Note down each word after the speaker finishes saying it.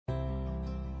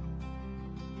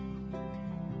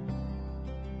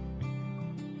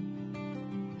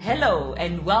Hello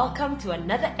and welcome to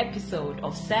another episode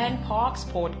of Sand Parks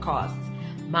Podcast.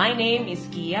 My name is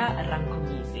Gia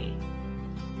Rankomise.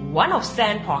 One of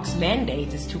Sand Parks'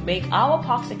 mandates is to make our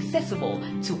parks accessible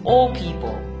to all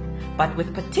people, but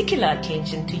with particular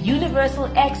attention to universal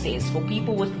access for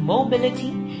people with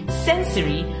mobility,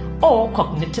 sensory, or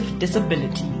cognitive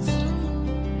disabilities.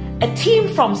 A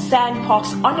team from Sand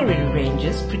Parks Honorary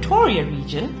Rangers, Pretoria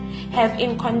region, have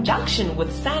in conjunction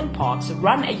with Sand Parks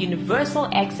run a universal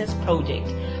access project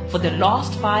for the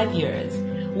last 5 years,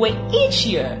 where each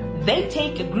year they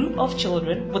take a group of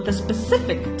children with a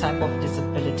specific type of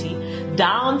disability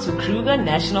down to Kruger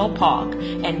National Park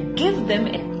and give them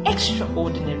an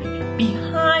extraordinary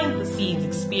behind-the-scenes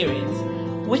experience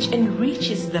which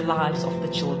enriches the lives of the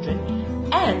children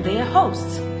and their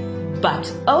hosts,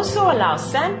 but also allows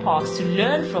Sand Parks to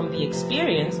learn from the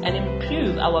experience and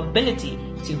improve our ability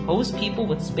to host people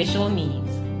with special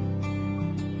needs.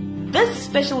 This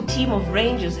special team of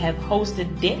rangers have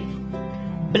hosted deaf,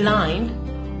 blind,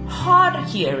 hard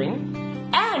of hearing,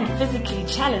 and physically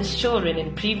challenged children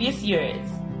in previous years.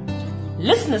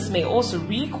 Listeners may also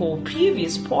recall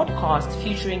previous podcasts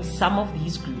featuring some of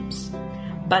these groups.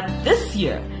 But this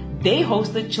year, they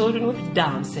hosted children with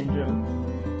Down syndrome.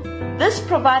 This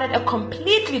provided a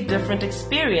completely different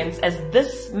experience, as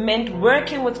this meant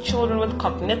working with children with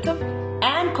cognitive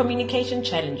and communication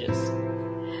challenges.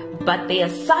 But they are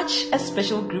such a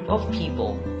special group of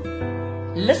people.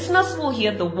 Listeners will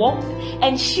hear the warmth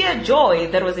and sheer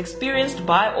joy that was experienced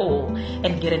by all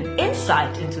and get an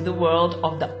insight into the world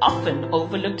of the often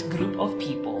overlooked group of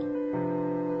people.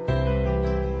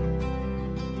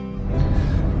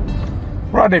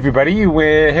 Right, everybody,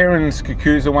 we're here in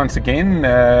Kruger once again.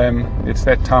 It's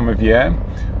that time of year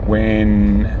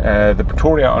when the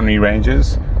Pretoria Honorary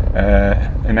Rangers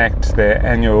enact their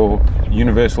annual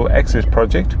Universal Access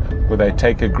Project, where they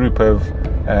take a group of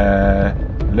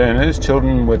learners,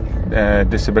 children with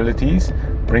disabilities,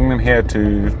 bring them here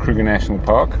to Kruger National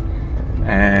Park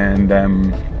and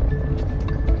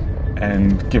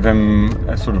give them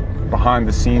a sort of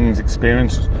behind-the-scenes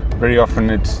experience. Very often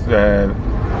it's their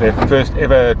first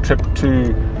ever trip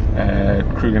to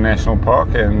Kruger National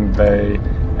Park, and they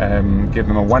give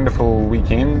them a wonderful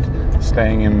weekend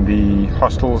staying in the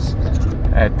hostels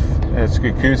at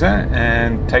Kruger,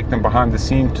 and take them behind the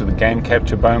scenes to the game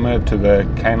capture boma, to the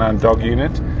canine dog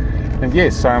unit. And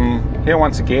yes, I'm here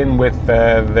once again with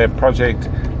their project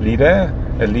leader,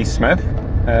 Elise Smith.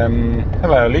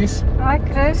 Hello, Elise. Hi,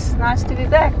 Chris. Nice to be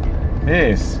back.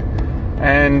 Yes,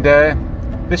 and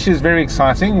this is very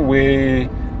exciting. We're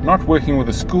not working with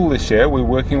a school this year, we're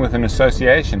working with an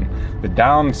association, the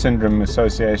Down Syndrome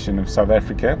Association of South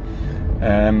Africa.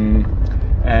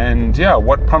 And yeah,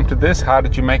 what prompted this? How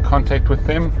did you make contact with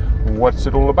them? What's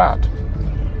it all about?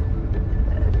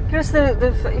 Chris,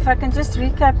 if I can just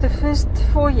recap the first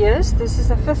 4 years, this is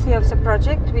the 5th year of the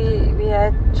project. We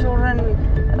had children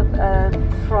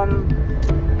from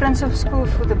Prince of School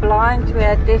for the Blind, we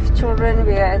had deaf children,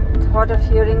 we had hard of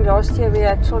hearing. Last year we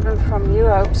had children from New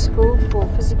Hope School for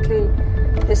physically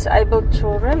disabled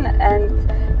children, and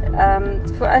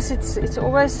for us it's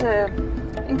always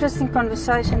an interesting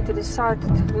conversation to decide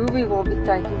who we will be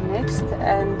taking next.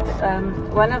 And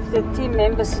one of the team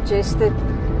members suggested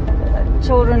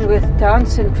children with Down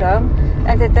syndrome,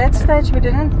 and at that stage we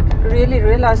didn't really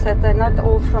realize that they're not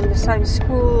all from the same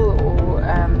school, or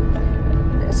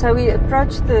so we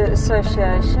approached the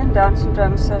association, Down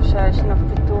Syndrome Association of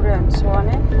Pretoria and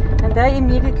Swane, and they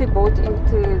immediately bought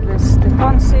into the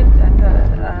concept and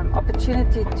the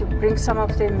opportunity to bring some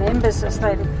of their members, as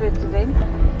they refer to them,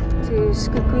 to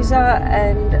Skukuza,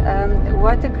 and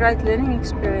what a great learning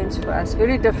experience for us,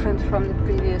 very different from the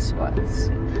previous ones.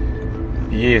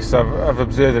 Yes, I've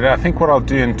observed it. I think what I'll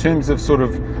do in terms of sort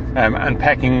of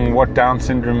unpacking what Down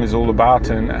syndrome is all about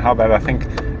and how that, I think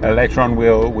later on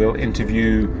we'll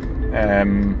interview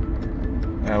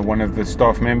one of the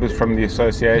staff members from the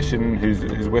association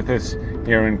who's with us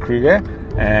here in Kruger,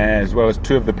 as well as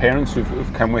two of the parents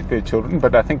who've come with their children.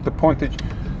 But I think the point that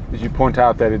you point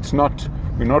out, that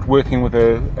we're not working with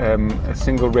a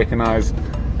single recognised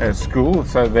school,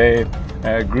 so they're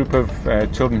a group of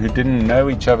children who didn't know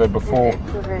each other before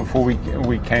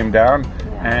we came down.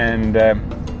 Yeah. And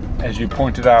as you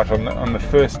pointed out, on the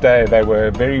first day they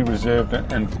were very reserved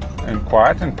and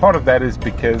quiet, and part of that is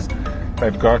because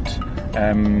they've got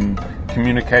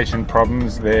communication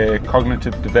problems. Their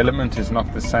cognitive development is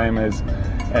not the same as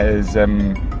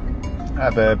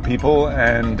other people,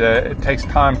 and it takes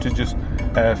time to just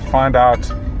find out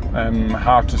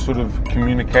how to sort of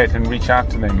communicate and reach out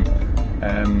to them.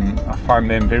 I find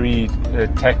them very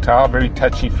tactile, very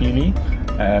touchy-feely,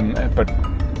 but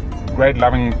great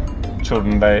loving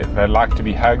children. They like to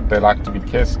be hugged, they like to be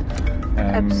kissed.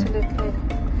 Absolutely.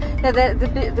 Yeah,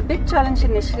 the big challenge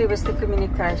initially was the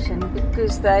communication,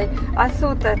 because I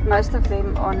thought that most of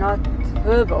them are not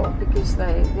verbal, because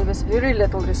there was very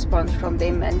little response from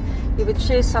them, and you would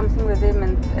share something with them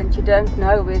and you don't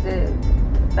know whether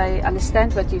they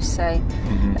understand what you say.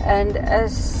 And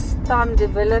as time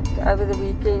developed over the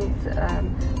weekend,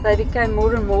 they became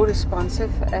more and more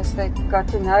responsive as they got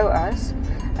to know us.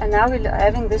 And now we're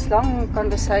having these long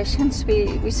conversations.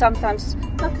 We sometimes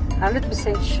not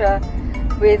 100% sure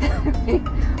whether we're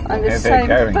on the same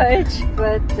page,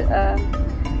 but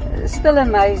still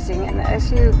amazing. And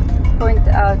as you point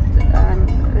out,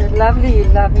 lovely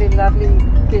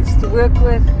kids to work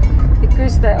with,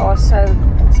 because they are so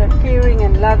caring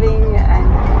and loving.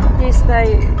 And yes,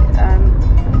 they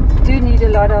do need a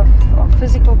lot of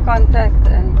physical contact,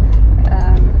 and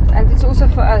it's also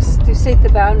for us to set the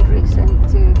boundaries and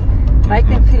to make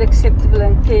them feel acceptable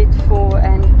and cared for.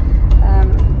 And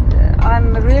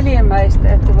I'm really amazed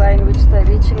at the way in which they're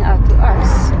reaching out to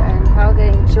us and how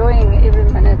they're enjoying every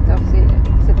minute of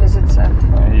the visit so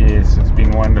far. Yes, it's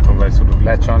been wonderful. They sort of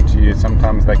latch onto you.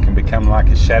 Sometimes they can become like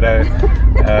a shadow.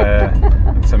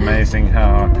 It's amazing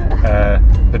how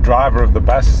the driver of the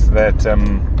bus that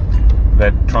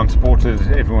transported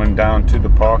everyone down to the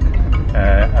park,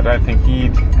 I don't think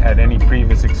he'd had any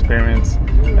previous experience.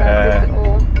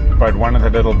 But one of the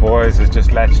little boys has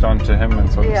just latched onto him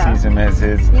and sort of sees him as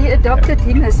his... He adopted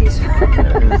him as his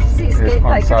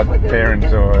on-site parent.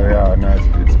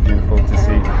 It's beautiful to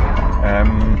see.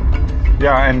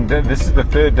 And this is the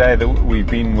third day that we've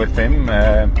been with them.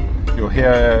 You'll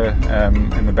hear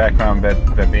in the background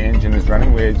that the engine is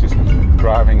running. We're just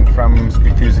driving from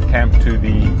Kruger camp to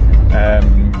the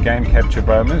game capture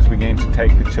bomas. We're going to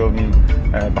take the children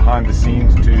behind the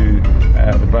scenes to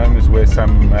the bomas where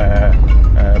some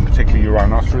particularly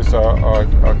rhinoceros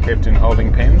are kept in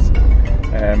holding pens,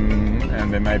 and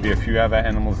there may be a few other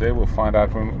animals there. We'll find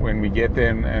out when we get there,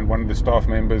 and one of the staff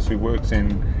members who works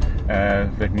in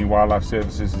Veterinary Wildlife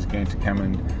Services is going to come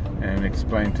and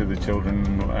explain to the children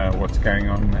what's going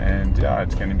on, and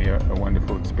it's going to be a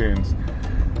wonderful experience.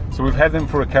 So we've had them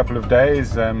for a couple of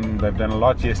days. They've done a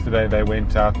lot. Yesterday they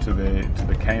went out to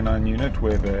the canine unit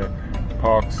where the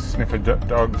park's sniffer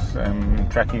dogs and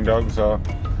tracking dogs are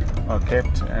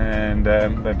kept, and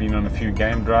they've been on a few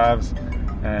game drives.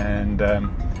 And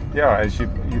as you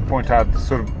point out,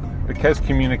 sort of because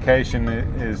communication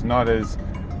is not as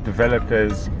developed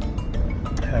as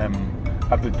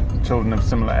other children of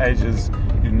similar ages,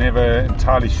 you're never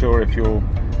entirely sure if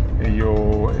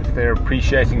they're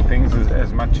appreciating things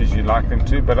as much as you'd like them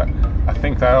to, but I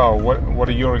think they are. What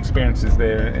are your experiences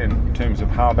there in terms of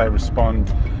how they respond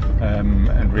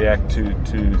and react to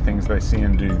things they see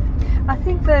and do? I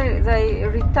think they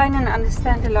retain and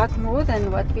understand a lot more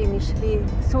than what we initially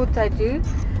thought they do.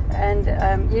 And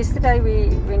yesterday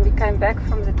when we came back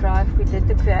from the drive, we did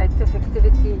the creative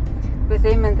activity with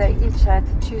them, and they each had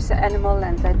to choose an animal,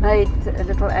 and they made a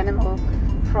little animal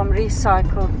from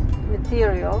recycled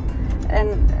material.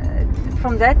 And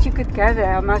from that you could gather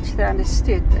how much they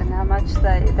understood and how much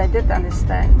they did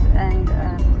understand. And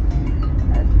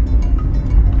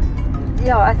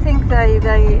I think they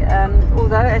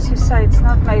although, as you say, it's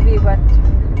not maybe what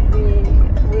we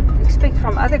would expect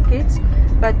from other kids,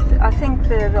 but I think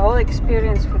the whole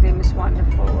experience for them is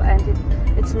wonderful. And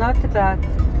it's not about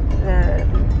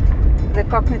the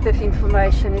cognitive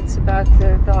information, it's about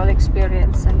the whole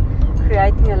experience and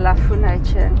creating a love for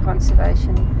nature and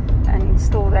conservation and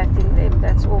install that in them.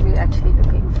 That's all we're actually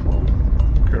looking for.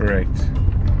 Correct.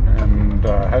 And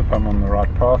I hope I'm on the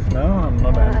right path now.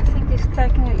 I think he's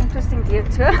taking an interesting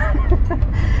detour.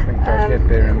 I think I'll get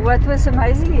there. What was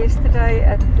amazing yesterday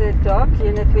at the dog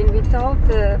unit, when we told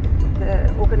the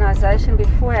organisation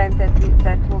beforehand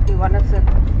that will be one of the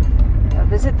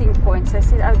visiting points, they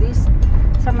said,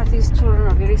 some of these children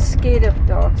are very scared of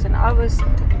dogs, and I was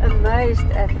amazed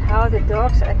at how the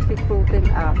dogs actually pulled them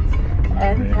out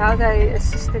and how they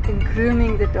assisted in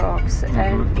grooming the dogs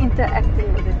and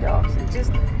interacting with the dogs and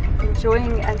just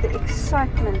enjoying, and the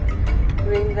excitement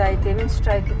when they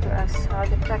demonstrated to us how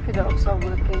the tracker dogs are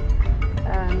working.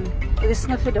 The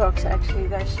sniffer dogs, actually,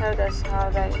 they showed us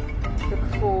how they look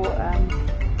for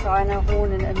rhino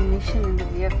horn and ammunition in the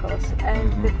vehicles,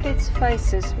 and the kids'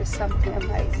 faces were something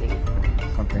amazing.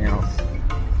 Something else.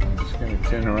 I'm just going to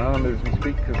turn around as we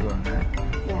speak because I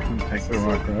didn't take the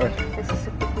right road. This is a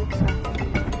picnic zone.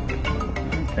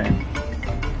 Okay.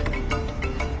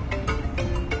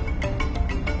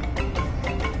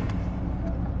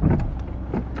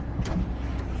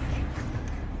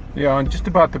 Yeah, and just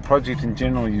about the project in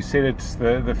general, you said it's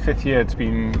the fifth year it's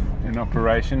been in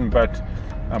operation, but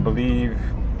I believe,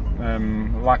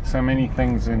 like so many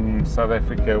things in South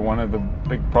Africa, one of the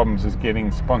big problems is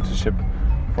getting sponsorship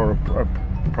for a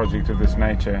project of this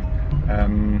nature.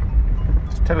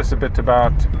 Just tell us a bit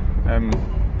about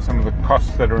some of the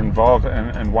costs that are involved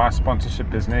and why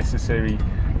sponsorship is necessary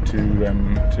to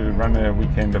run a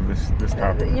weekend of this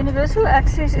type. Universal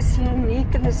access is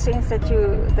unique in the sense that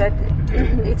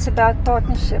it's about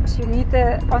partnerships. You need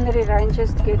the honorary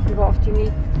rangers to get involved. You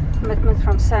need commitment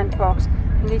from SANParks.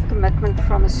 You need commitment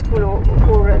from a school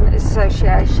or an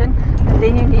association, and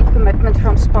then you need commitment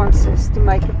from sponsors to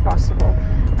make it possible.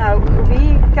 Now,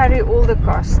 we carry all the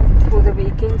costs for the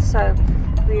weekend, so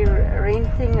we're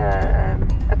renting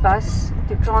a bus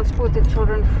to transport the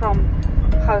children from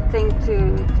Gauteng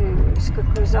to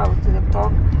Kruger or to the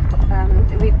park.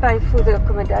 We pay for the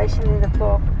accommodation in the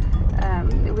park.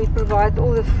 We provide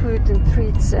all the food and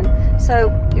treats, and so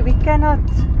we cannot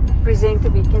present a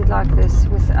weekend like this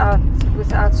without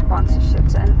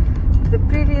sponsorships. And the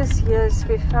previous years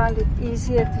we found it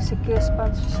easier to secure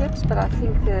sponsorships, but I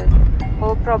think the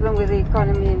whole problem with the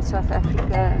economy in South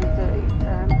Africa and the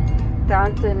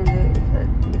downturn in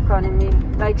the economy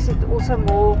makes it also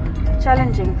more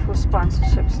challenging for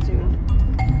sponsorships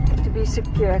to be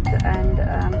secured, and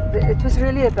it was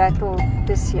really a battle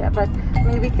this year. But I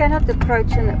mean, we cannot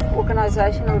approach an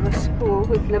organisation or a school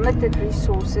with limited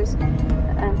resources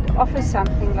and offer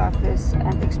something like this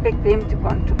and expect them to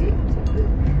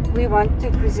contribute. We want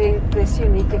to present this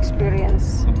unique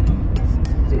experience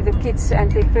to the kids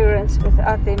and their parents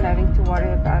without them having to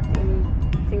worry about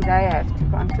anything they have to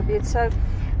contribute. So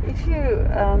if you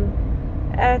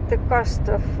add the cost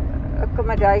of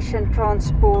accommodation,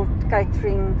 transport,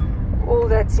 catering, all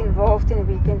that's involved in a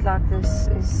weekend like this,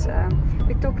 is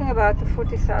we're talking about the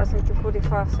 40,000 to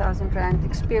 45,000 rand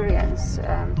experience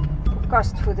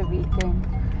cost for the weekend.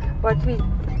 What we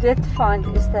did find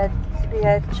is that we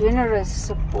had generous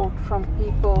support from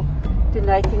people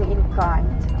donating in kind.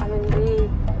 I mean, we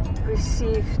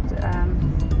received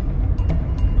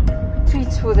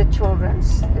treats for the children,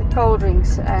 cold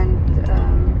drinks and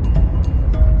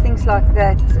things like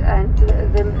that, and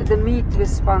the meat was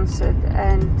sponsored,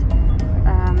 and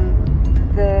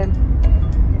the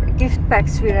gift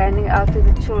packs we're handing out to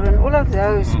the children, all of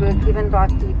those were given by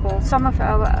people, some of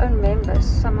our own members,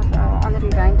 some of our honorary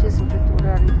rangers in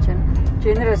Pretoria region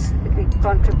generously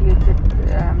contributed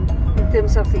in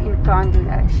terms of the in-kind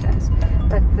donations.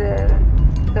 But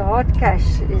the hard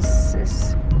cash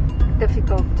is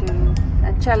difficult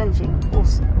and challenging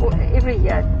also, every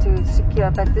year to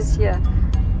secure, but this year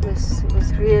was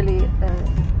really an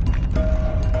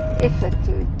effort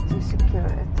to secure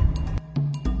it.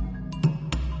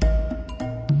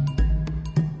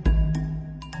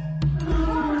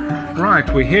 Right,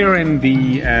 we're here in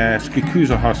the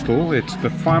Kruger hostel. It's the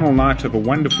final night of a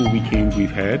wonderful weekend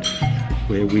we've had,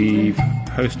 where we've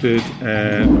hosted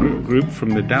a group from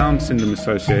the Down Syndrome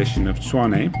Association of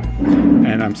Tshwane,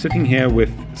 and I'm sitting here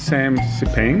with Sam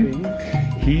Sipeng.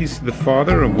 He's the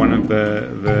father of one of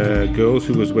the girls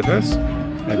who was with us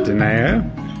at Deneo,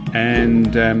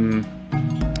 and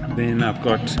then I've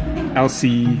got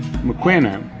Elsie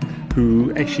Mokoena,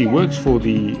 who actually works for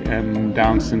the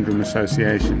Down Syndrome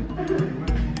Association.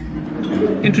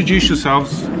 Introduce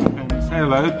yourselves, say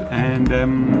hello, and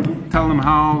tell them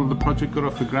how the project got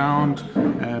off the ground,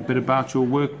 a bit about your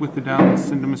work with the Down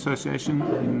Syndrome Association,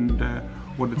 and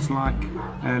what it's like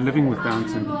living with Down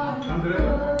syndrome.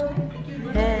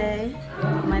 Hey,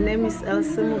 my name is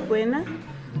Elsie Mokoena.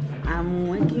 I'm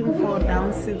working for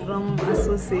Down Syndrome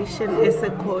Association as a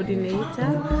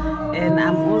coordinator, and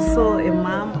I'm also a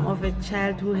mom of a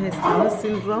child who has Down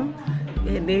syndrome.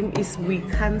 Her name is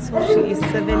Wikanso. She is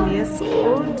 7 years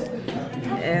old.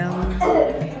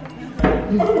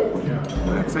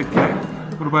 That's okay.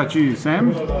 What about you,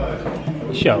 Sam?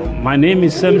 Sure. My name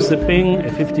is Sam Sipeng, a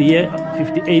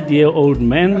 58-year-old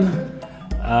man.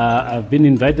 I've been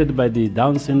invited by the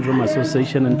Down Syndrome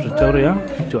Association in Pretoria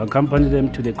to accompany them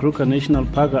to the Kruger National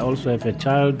Park. I also have a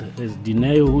child,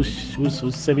 Deneo,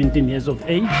 who's 17 years of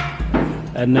age.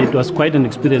 And it was quite an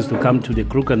experience to come to the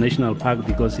Kruger National Park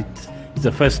because it's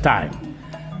the first time.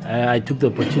 I took the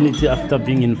opportunity after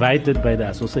being invited by the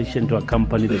association to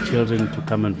accompany the children to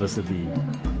come and visit the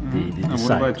and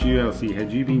site. what about you, Elsie?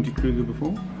 Had you been to Kruger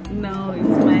before? No,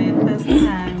 it's my first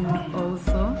time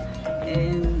also,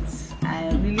 and I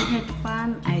really had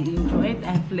fun. I enjoyed.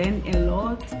 I've learned a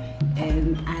lot,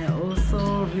 and I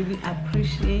also really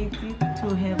appreciate it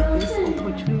to have this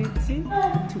opportunity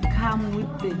to come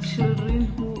with the children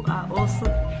who are also.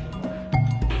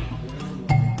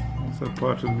 So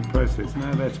part of the process.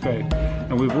 No, that's great.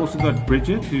 And we've also got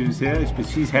Bridget, who's here, but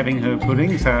she's having her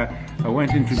pudding, so I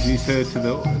won't introduce her to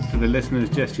the listeners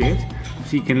just yet.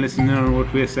 She can listen in on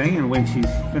what we're saying, and when she's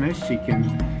finished, she can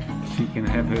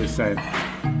have her say.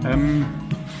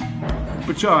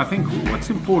 But yeah, I think what's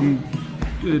important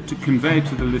to convey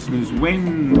to the listeners,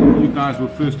 when you guys were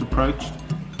first approached,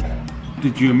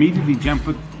 did you immediately jump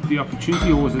at the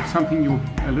opportunity, or was it something you were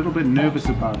a little bit nervous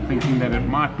about, thinking that it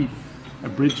might be a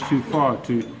bridge too far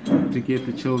to get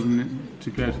the children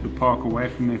to go to the park away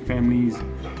from their families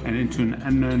and into an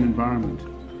unknown environment?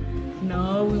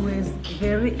 No, we were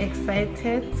very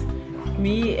excited.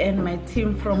 Me and my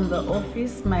team from the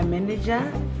office, my manager,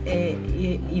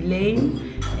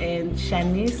 Elaine and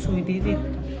Shanice, we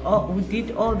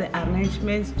did all the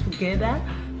arrangements together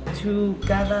to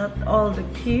gather all the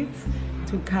kids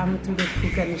to come to the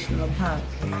Kruger National Park.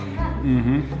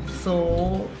 Mm-hmm.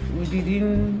 So we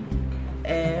didn't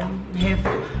have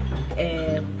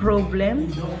a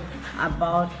problem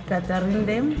about gathering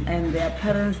them, and their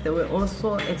parents, they were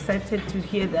also excited to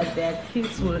hear that their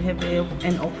kids will have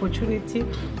an opportunity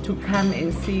to come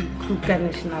and see Kruger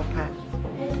National Park.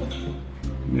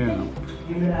 Yeah.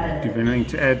 Do you have anything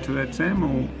to add to that, Sam?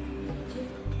 Or?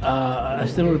 I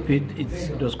still repeat,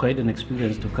 it was quite an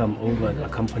experience to come over and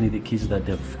accompany the kids that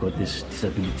have got this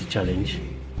disability challenge.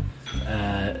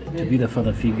 To be the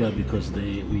father figure, because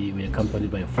we were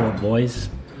accompanied by 4 boys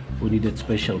who needed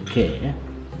special care.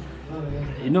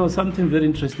 You know, something very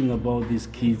interesting about these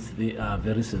kids, they are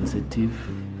very sensitive,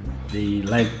 they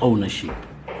like ownership,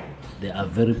 they are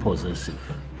very possessive,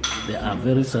 they are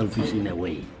very selfish in a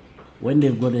way. When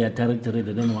they've got their territory,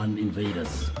 they don't want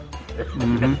invaders.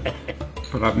 Mm-hmm.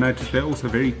 But I've noticed they're also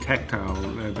very tactile.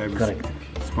 They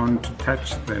respond to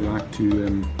touch. They like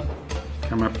to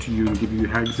come up to you and give you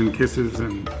hugs and kisses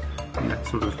and that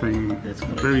sort of thing. That's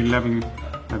correct. Very loving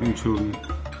children.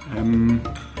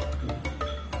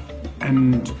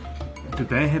 And did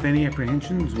they have any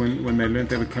apprehensions when they learned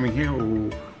they were coming here, or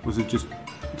was it just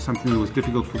something that was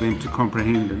difficult for them to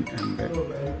comprehend?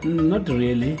 Not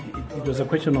really. It was a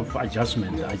question of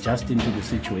adjusting to the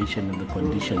situation and the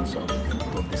conditions of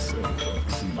this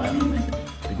environment.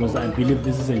 Because I believe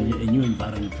this is a new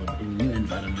environment for them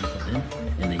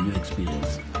and a new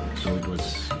experience. So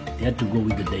they had to go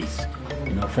with the days.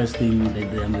 You know, first thing,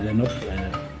 they're not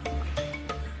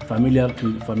familiar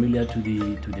to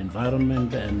the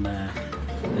environment, and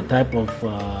the type of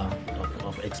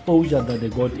exposure that they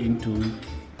got into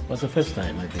was the first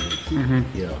time, I believe. Mm-hmm.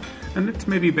 Yeah. And let's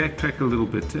maybe backtrack a little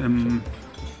bit. You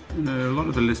know, a lot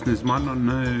of the listeners might not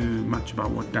know much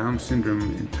about what Down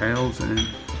syndrome entails and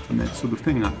that sort of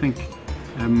thing. I think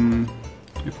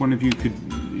if one of you could,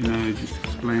 just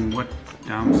explain what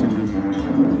Down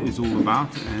syndrome is all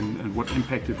about and what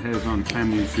impact it has on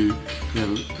families who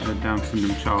have a Down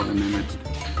syndrome child in their midst.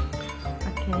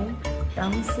 Okay,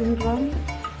 Down syndrome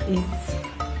is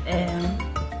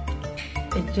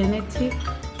a genetic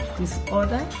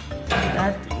disorder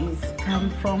that come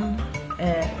from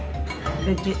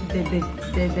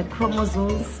the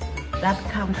chromosomes that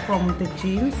come from the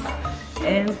genes,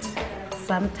 and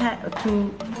sometimes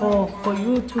for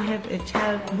you to have a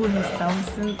child who has Down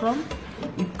syndrome,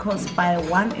 it caused by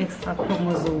one extra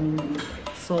chromosome.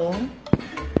 So,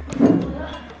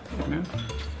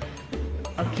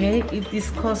 it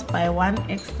is caused by one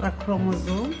extra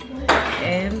chromosome,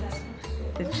 and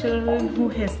the children who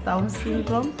has Down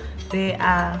syndrome, they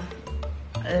are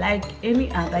like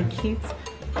any other kids,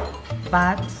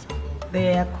 but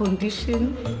their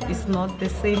condition is not the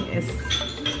same as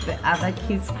the other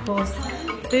kids, because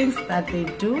things that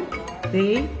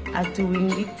they are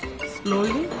doing it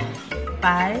slowly,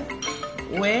 by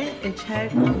where a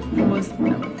child was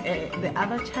the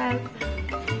other child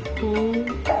who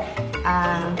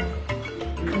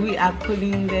we are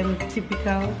calling them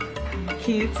typical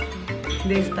kids.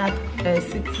 They start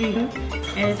sitting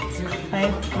at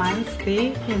 5 months.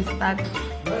 They can start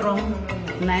from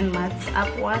 9 months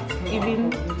upwards.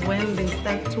 Even when they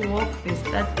start to walk, they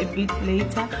start a bit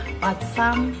later. But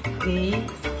some, they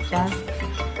just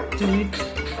do it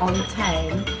on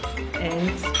time.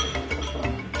 And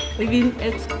even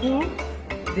at school,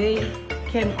 they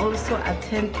can also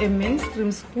attend a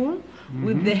mainstream school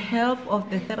with the help of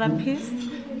the therapist,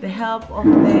 the help of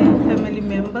the family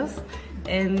members,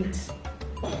 and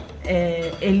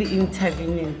early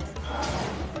intervention.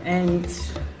 And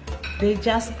they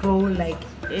just grow like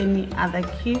any other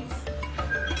kids.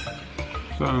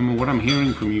 So what I'm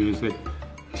hearing from you is that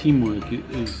teamwork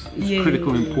is Yes,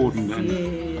 critical, important,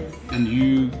 yes. and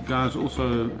you guys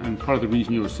also, and part of the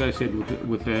reason you're associated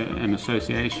with an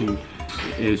association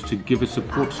is to give a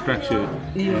support structure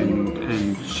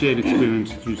and shared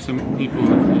experience through some people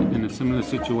in a similar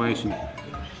situation.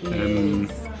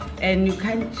 And you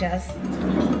can't just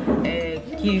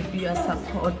give your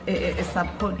support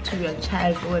to your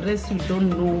child, whereas you don't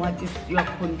know what is your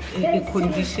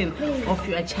condition of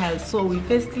your child. So we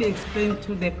firstly explain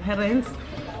to the parents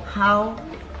how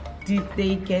did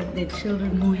they get the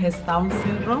children who has Down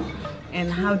syndrome and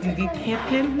how did it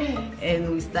happen,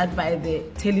 and we start by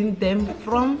telling them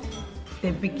from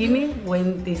the beginning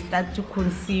when they start to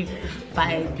conceive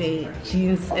by the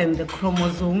genes and the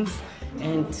chromosomes,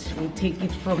 and we take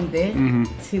it from there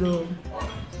till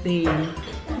they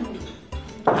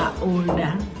are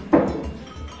older.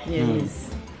 Yes.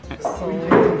 So.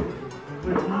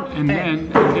 And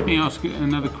let me ask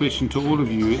another question to all of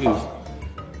you: is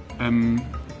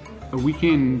a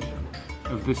weekend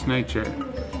of this nature,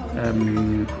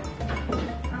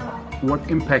 what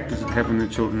impact does it have on the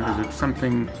children? Is it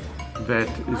something that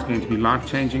is going to be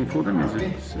life-changing for them? Is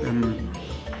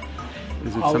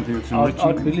it something that's enriching?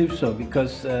 I believe so,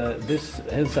 because this,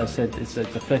 as I said, it's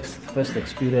the first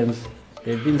experience.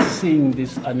 They've been seeing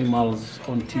these animals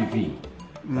on TV,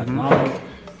 but now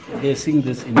they're seeing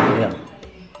this in real.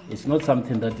 It's not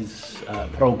something that is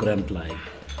programmed like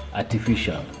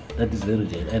artificial. That is very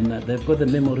real, and they've got a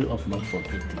memory of not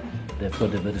forgetting. They've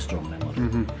got a very strong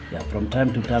memory. Yeah, from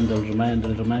time to time they'll remind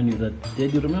you that,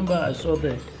 did you remember I saw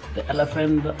the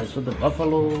elephant, I saw the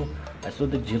buffalo, I saw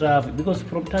the giraffe, because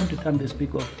from time to time they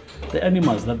speak of the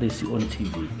animals that they see on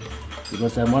TV.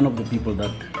 Because I'm one of the people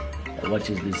that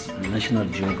watches this National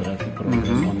Geographic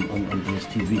program on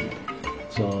DSTV.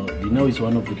 So is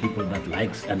one of the people that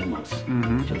likes animals.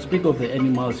 She'll speak of the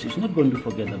animals. She's not going to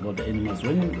forget about the animals.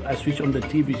 When I switch on the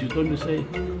TV, she's going to say,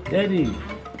 Daddy,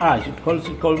 she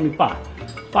call me Pa.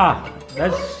 Pa,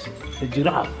 that's the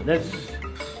giraffe, that's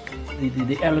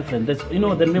the elephant, that's,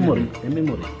 the memory.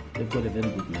 They've got a very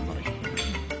good memory.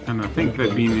 And I think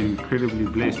they've been incredibly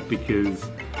blessed, because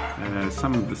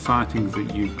some of the sightings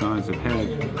that you guys have had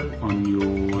on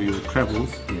your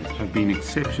travels have been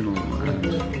exceptional.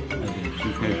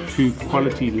 We've had 2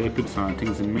 quality leopard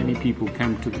sightings, and many people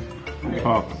come to the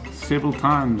park several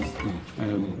times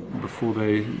before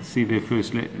they see their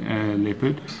first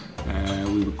leopard.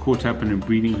 We were caught up in a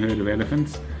breeding herd of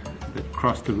elephants that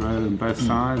crossed the road on both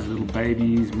sides, little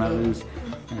babies, mothers,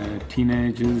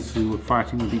 teenagers who were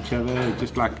fighting with each other,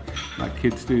 just like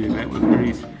kids do. That was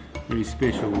very, very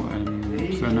special.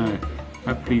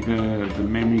 Hopefully the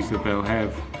memories that they'll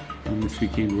have on this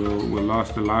weekend will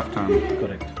last a lifetime.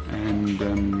 Correct. And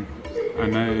I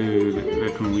know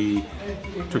that when we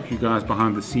took you guys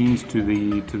behind the scenes to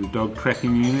the dog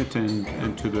tracking unit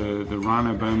and to the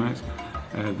rhino bomas,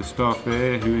 the staff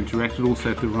there who interacted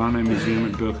also at the Rhino Museum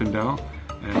at Birkendale,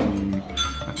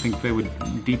 I think they were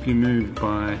deeply moved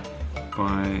by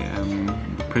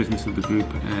the presence of the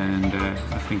group, and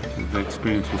I think the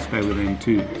experience will stay with them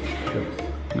too. Sure.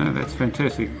 No, that's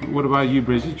fantastic. What about you,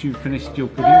 Bridget? You finished your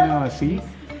pudding now, I see.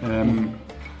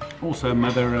 Also a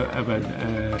mother of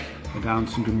a Down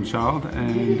syndrome child,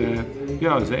 and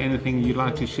is there anything you'd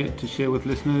like to share with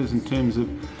listeners in terms of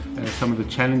some of the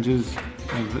challenges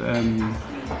of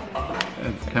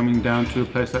coming down to a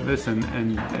place like this and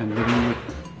living with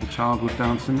a child with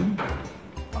Down syndrome?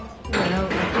 Well,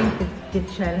 I think the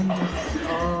challenges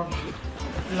are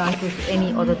like with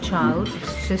any other child.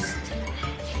 It's just,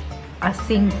 I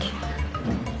think,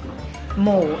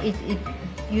 more.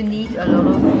 You need a lot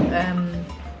of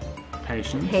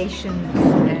patience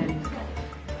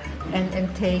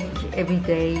and take every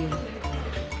day,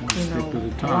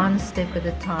 one step at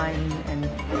a time,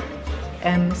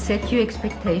 and set your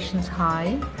expectations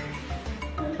high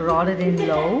rather than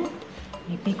low,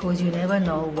 because you never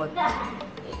know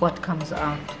what comes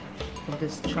out of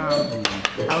this child,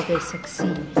 how they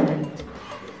succeed, and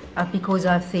because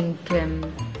I think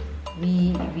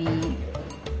we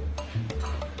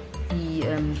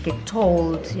get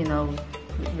told,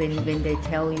 when they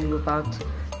tell you about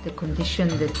the condition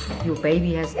that your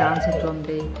baby has Down syndrome,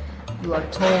 you are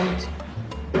told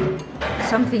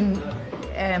something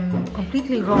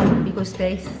completely wrong, because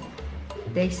they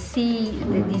see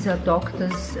that these are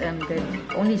doctors that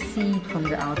only see it from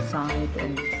the outside,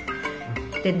 and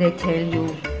then they tell you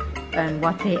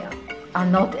what they are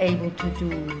not able to do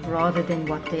rather than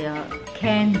what they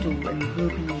can do and will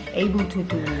be able to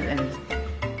do,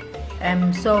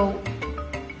 and so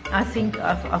I think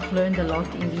I've learned a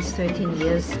lot in these 13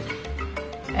 years,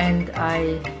 and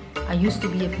I used to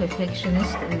be a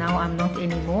perfectionist, and now I'm not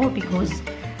anymore, because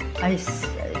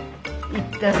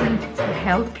it doesn't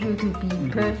help you to be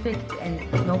perfect, and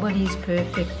nobody is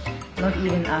perfect, not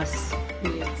even us.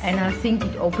 Yes. And I think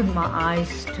it opened my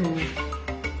eyes to,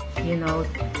 you know,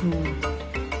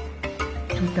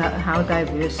 how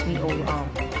diverse we all are,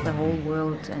 the whole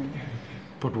world. And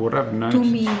But what I've to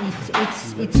noticed, me,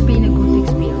 it's been a good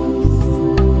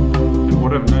experience.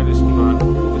 what I've noticed about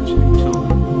the children,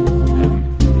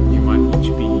 you might each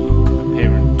be a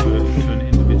parent to an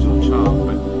individual child,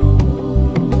 but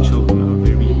the children are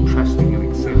very trusting and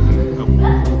accepting of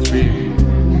all three of you.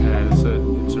 So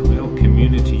it's a real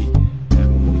community,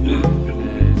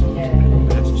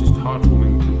 and that's just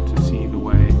heartwarming to see the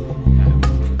way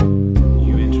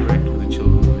you interact with the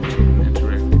children and the children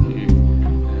interact with you.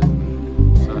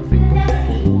 So I think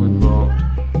for all involved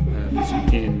this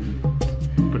weekend,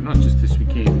 but not just this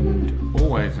weekend,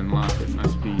 always in life, it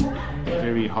must be a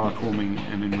very heartwarming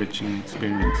and enriching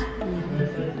experience.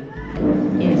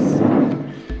 Yes,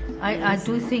 I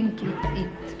do think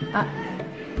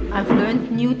I've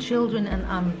learned new children, and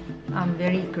I'm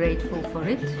very grateful for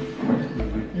it.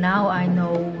 Now I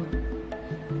know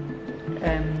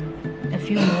a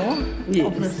few more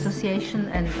of the association,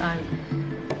 and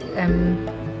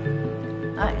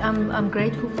I'm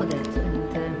grateful for that.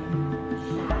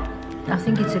 And I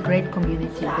think it's a great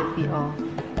community that we are.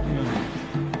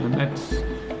 And that's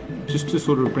just to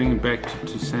sort of bring it back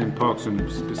to Sand Parks and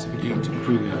specifically to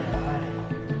Kruger.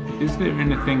 Is there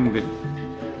anything that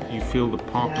you feel the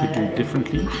park could do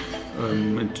differently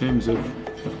in terms of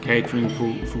catering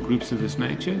for groups of this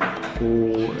nature,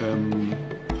 or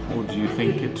do you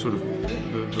think it sort of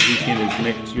the weekend has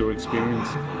met your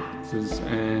experiences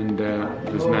and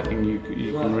there's nothing you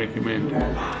can recommend?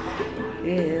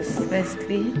 Yes,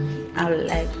 firstly, I would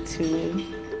like to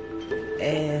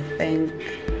thank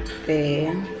the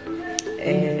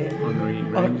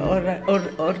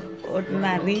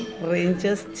Ordinary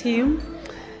Rangers team.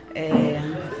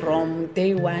 From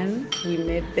day one, we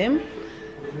met them.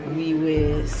 We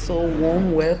were so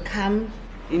warm welcome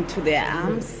into their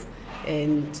arms,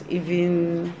 and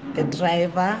even the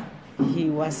driver, he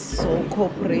was so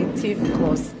cooperative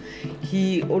because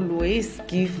he always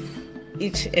gives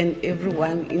each and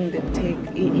everyone in the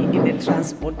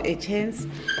transport a chance.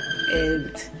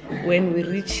 And when we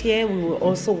reach here, we were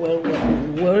also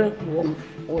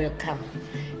welcome.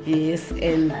 Yes,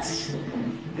 and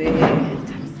the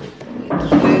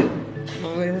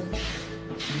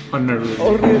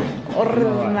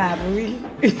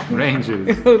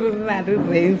ordinary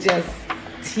Rangers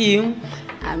team,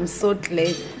 I'm so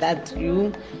glad that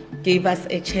you gave us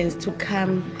a chance to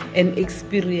come and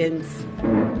experience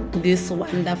these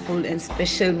wonderful and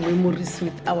special memories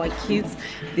with our kids.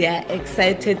 They are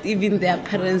excited, even their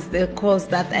parents, the calls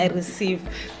that I receive,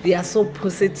 they are so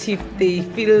positive. They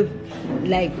feel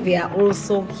like they are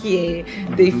also here.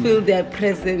 They feel their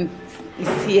presence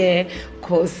is here,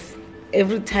 because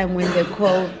every time when they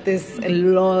call, there's a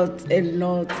lot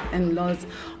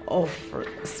of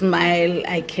smile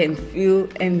I can feel,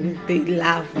 and they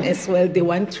laugh as well. They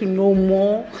want to know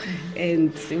more,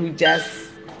 and we just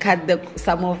cut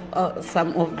some of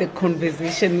the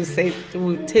conversation. We said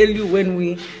we'll tell you when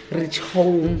we reach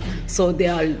home. So they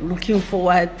are looking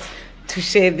forward to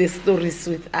share the stories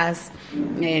with us,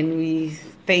 and we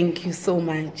thank you so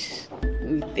much.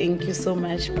 We thank you so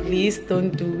much. Please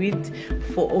don't do it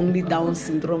for only Down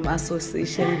Syndrome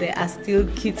Association. There are still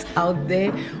kids out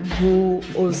there who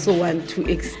also want to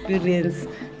experience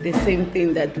the same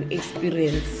thing that we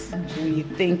experience. We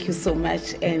thank you so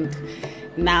much, and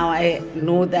now I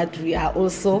know that we are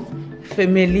also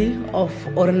family of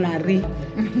Ordinary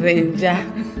Ranger.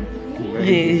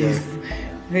 Yes,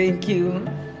 thank you.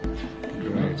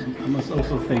 Right. I must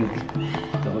also thank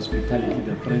the hospitality,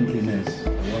 the friendliness,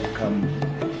 the welcome,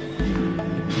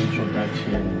 the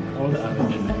introduction, all the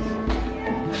arrangements,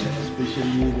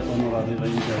 especially the honorary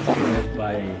rangers led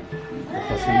by the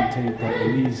facilitator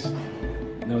Elise.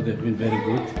 They've been very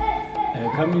good.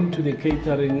 Coming to the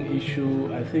catering issue,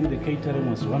 I think the catering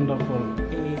was wonderful.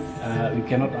 We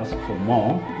cannot ask for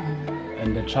more.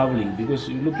 And the traveling, because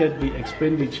you look at the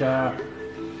expenditure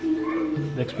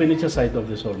side of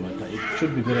this whole matter, it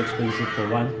should be very expensive for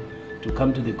one to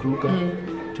come to the Kruger,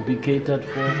 to be catered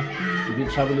for, to be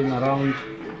traveling around,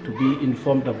 to be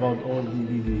informed about all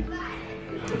the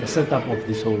setup of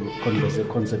this whole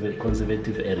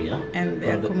conservative area. And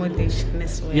the accommodation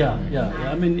as well. Yeah.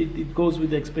 I mean, it goes with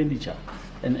the expenditure.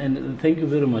 And thank you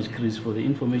very much, Chris, for the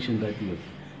information that you've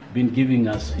been giving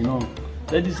us. You know,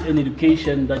 that is an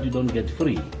education that you don't get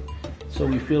free. So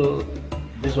we feel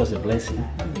this was a blessing.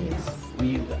 Yes.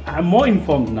 I'm more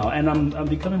informed now, and I'm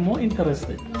becoming more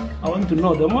interested. I want to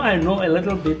know. The more I know a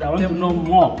little bit, I want to know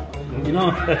more. You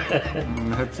know,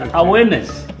 That's it.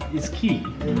 awareness is key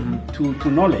to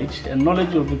knowledge, and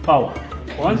knowledge will be power.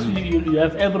 Once you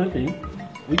have everything,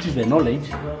 which is the knowledge,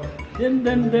 then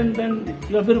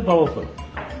you are very powerful.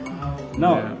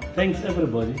 Now, thanks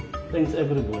everybody. Thanks.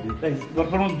 But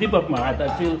from the deep of my heart,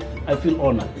 I feel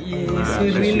honored. Yes,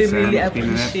 we really It's been an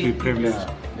appreciate absolute privilege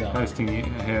Yeah. hosting you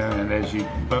here, and as you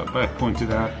both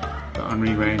pointed out, the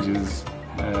Henri Rangers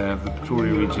of the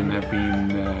Pretoria region have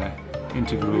been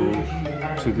integral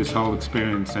to this whole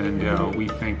experience, and we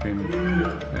thank them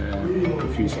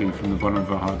profusely from the bottom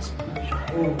of our hearts.